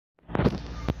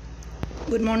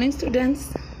Good morning students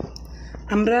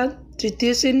আমরা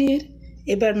তৃতীয় শ্রেণীর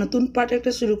এবার নতুন পাঠ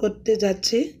একটা শুরু করতে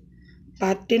যাচ্ছি।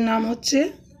 পাঠটির নাম হচ্ছে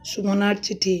সুমনার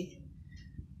চিঠি।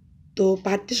 তো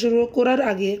পাঠটি শুরু করার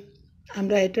আগে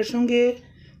আমরা এটার সঙ্গে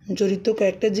জড়িত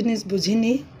কয়েকটা জিনিস বুঝে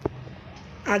নিই।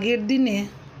 আগের দিনে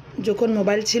যখন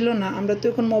মোবাইল ছিল না, আমরা তো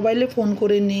এখন মোবাইলে ফোন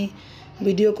করে নিই,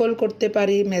 ভিডিও কল করতে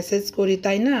পারি, মেসেজ করি,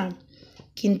 তাই না?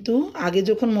 কিন্তু আগে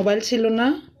যখন মোবাইল ছিল না,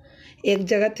 এক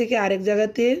জায়গা থেকে আরেক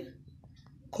জায়গাতে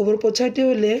খবর পৌঁছাইতে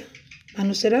হলে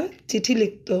মানুষেরা চিঠি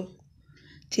লিখত।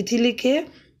 চিঠি লিখে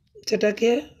সেটাকে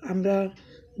আমরা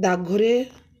ডাকঘরে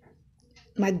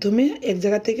মাধ্যমে এক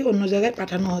জায়গা থেকে অন্য জায়গায়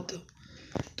পাঠানো হতো।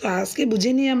 তো আজকে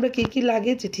বুঝে নিয়ে আমরা কী কী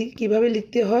লাগে, চিঠি কিভাবে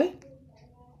লিখতে হয়।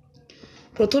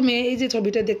 প্রথমে এই যে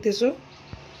ছবিটা দেখতেছো,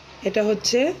 এটা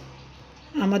হচ্ছে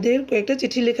আমাদের কয়েকটা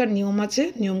চিঠি লেখার নিয়ম আছে।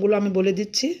 নিয়মগুলো আমি বলে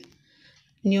দিচ্ছি।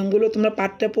 নিয়মগুলো তোমরা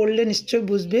পাঠটা পড়লে নিশ্চয়ই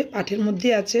বুঝবে, পাঠের মধ্যে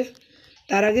আছে।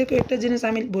 তার আগে কয়েকটা জিনিস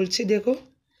আমি বলছি, দেখো।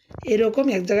 এরকম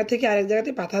এক জায়গা থেকে আরেক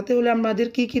জায়গাতে পাঠাতে হলে আমাদের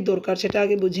কি কি দরকার সেটা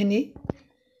আগে বুঝে নিই।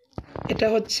 এটা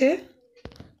হচ্ছে,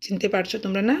 চিনতে পারছো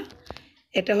তোমরা না,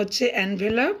 এটা হচ্ছে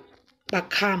এনভেলপ বা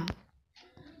খাম,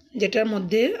 যেটার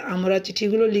মধ্যে আমরা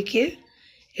চিঠিগুলো লিখে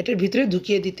এটার ভিতরে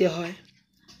ঢুকিয়ে দিতে হয়।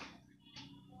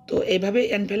 তো এইভাবে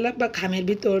এনভেলপ বা খামের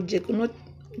ভিতর যে কোনো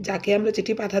যাকে আমরা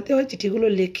চিঠি পাঠাতে হয়, চিঠিগুলো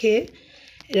লিখে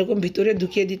এরকম ভিতরে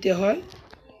ঢুকিয়ে দিতে হয়।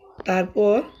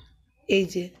 তারপর এই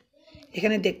যে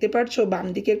এখানে দেখতে পাচ্ছ বাম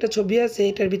দিকে একটা ছবি আছে,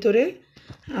 এটার ভিতরে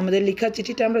আমাদের লেখা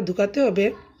চিঠিটা আমরা ঢুকাতে হবে।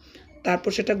 তারপর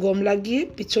সেটা গম লাগিয়ে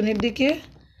পিছনের দিকে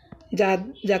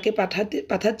যাকে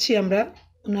পাঠাচ্ছি আমরা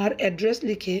ওনার অ্যাড্রেস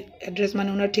লিখে, অ্যাড্রেস মানে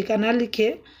ওনার ঠিকানা লিখে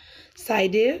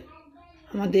সাইডে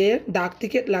আমাদের ডাক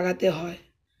টিকিট লাগাতে হয়।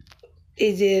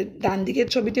 এই যে ডান দিকের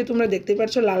ছবিতে তোমরা দেখতে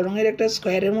পাচ্ছ লাল রঙের একটা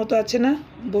স্কোয়ারের মতো আছে না,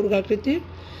 বর্গাকৃতির,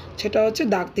 সেটা হচ্ছে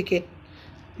ডাক টিকিট।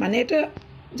 মানে এটা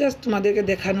জাস্ট তোমাদেরকে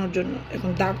দেখানোর জন্য।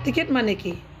 এখন ডাক টিকিট মানে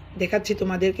কি দেখাচ্ছি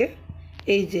তোমাদেরকে।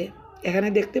 এই যে এখানে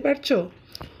দেখতে পাচ্ছ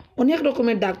অনেক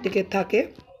রকমের ডাক টিকিট থাকে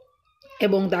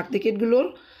এবং ডাক টিকিটগুলোর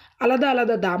আলাদা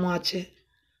আলাদা দামও আছে।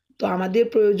 তো আমাদের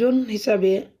প্রয়োজন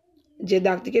হিসাবে যে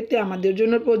ডাক টিকিটটি আমাদের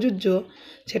জন্য প্রযোজ্য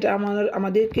সেটা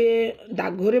আমাদেরকে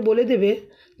ডাকঘরে বলে দেবে,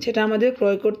 সেটা আমাদের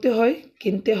ক্রয় করতে হয়,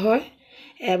 কিনতে হয়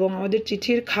এবং আমাদের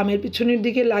চিঠির খামের পিছনের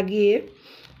দিকে লাগিয়ে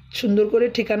সুন্দর করে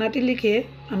ঠিকানাটি লিখে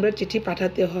আমরা চিঠি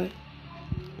পাঠাতে হয়।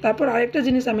 তারপর আরেকটা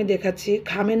জিনিস আমি দেখাচ্ছি,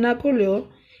 খামে না করলেও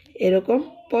এরকম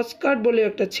পোস্টকার্ড বলে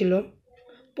একটা ছিল,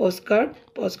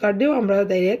 পোস্টকার্ডেও আমরা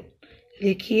ডাইরেক্ট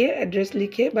লিখিয়ে অ্যাড্রেস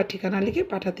লিখে বা ঠিকানা লিখে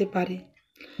পাঠাতে পারি।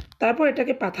 তারপর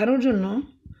এটাকে পাঠানোর জন্য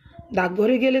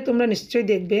ডাকঘরে গেলে তোমরা নিশ্চয়ই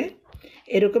দেখবে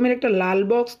এরকমের একটা লাল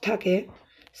বক্স থাকে,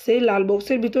 সেই লাল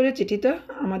বক্সের ভিতরে চিঠিটা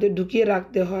আমাদের ঢুকিয়ে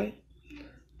রাখতে হয়।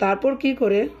 তারপর কি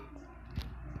করে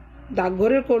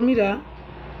ডাকঘরের কর্মীরা,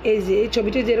 এই যে এই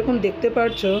ছবিটা যেরকম দেখতে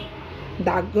পাচ্ছ,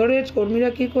 ডাকঘরের কর্মীরা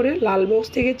কি করে লাল বক্স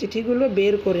থেকে চিঠিগুলো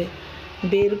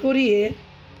বের করিয়ে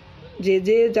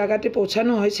যে জায়গাতে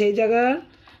পৌঁছানো হয় সেই জায়গার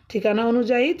ঠিকানা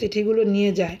অনুযায়ী চিঠিগুলো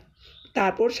নিয়ে যায়।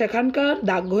 তারপর সেখানকার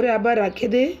ডাকঘরে আবার রেখে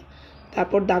দেয়।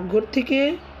 তারপর ডাকঘর থেকে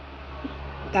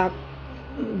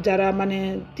যারা মানে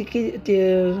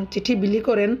চিঠি বিলি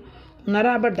করেন ওনারা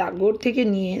আবার ডাকঘর থেকে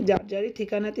নিয়ে যার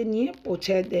ঠিকানাতে নিয়ে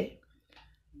পৌঁছায় দেয়।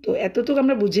 তো এতটুকু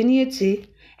আমরা বুঝে নিয়েছি।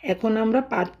 এখন আমরা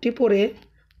পাঠটি পড়ে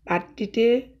পাঠটিতে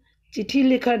চিঠি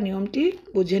লেখার নিয়মটি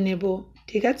বুঝে নেব,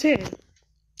 ঠিক আছে?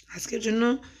 আজকের জন্য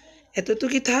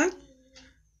এতটুকুই থাক।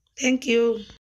 Thank you.